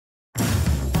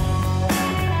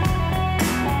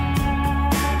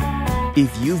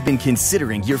If you've been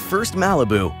considering your first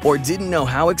Malibu or didn't know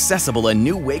how accessible a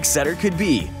new Wakesetter could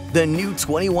be, the new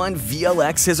 21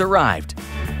 VLX has arrived.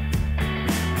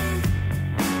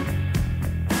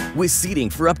 With seating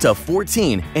for up to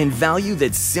 14 and value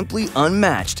that's simply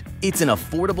unmatched, it's an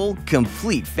affordable,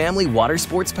 complete family water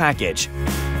sports package.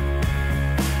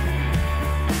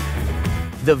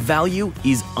 The value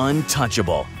is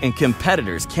untouchable, and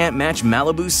competitors can't match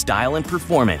Malibu's style and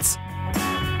performance.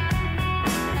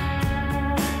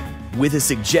 With a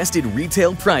suggested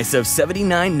retail price of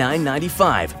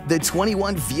 $79,995, the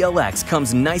 21 VLX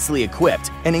comes nicely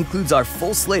equipped and includes our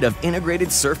full slate of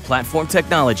integrated surf platform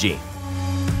technology.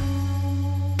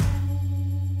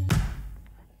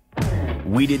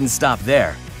 We didn't stop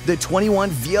there. The 21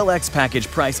 VLX package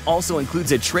price also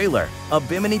includes a trailer, a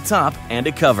bimini top, and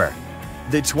a cover.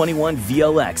 The 21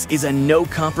 VLX is a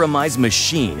no-compromise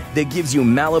machine that gives you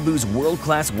Malibu's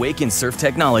world-class wake and surf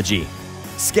technology.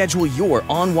 Schedule your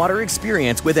on-water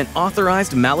experience with an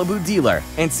authorized Malibu dealer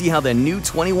and see how the new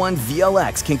 21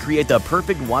 VLX can create the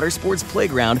perfect water sports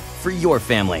playground for your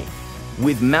family.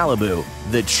 With Malibu,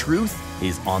 the truth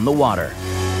is on the water.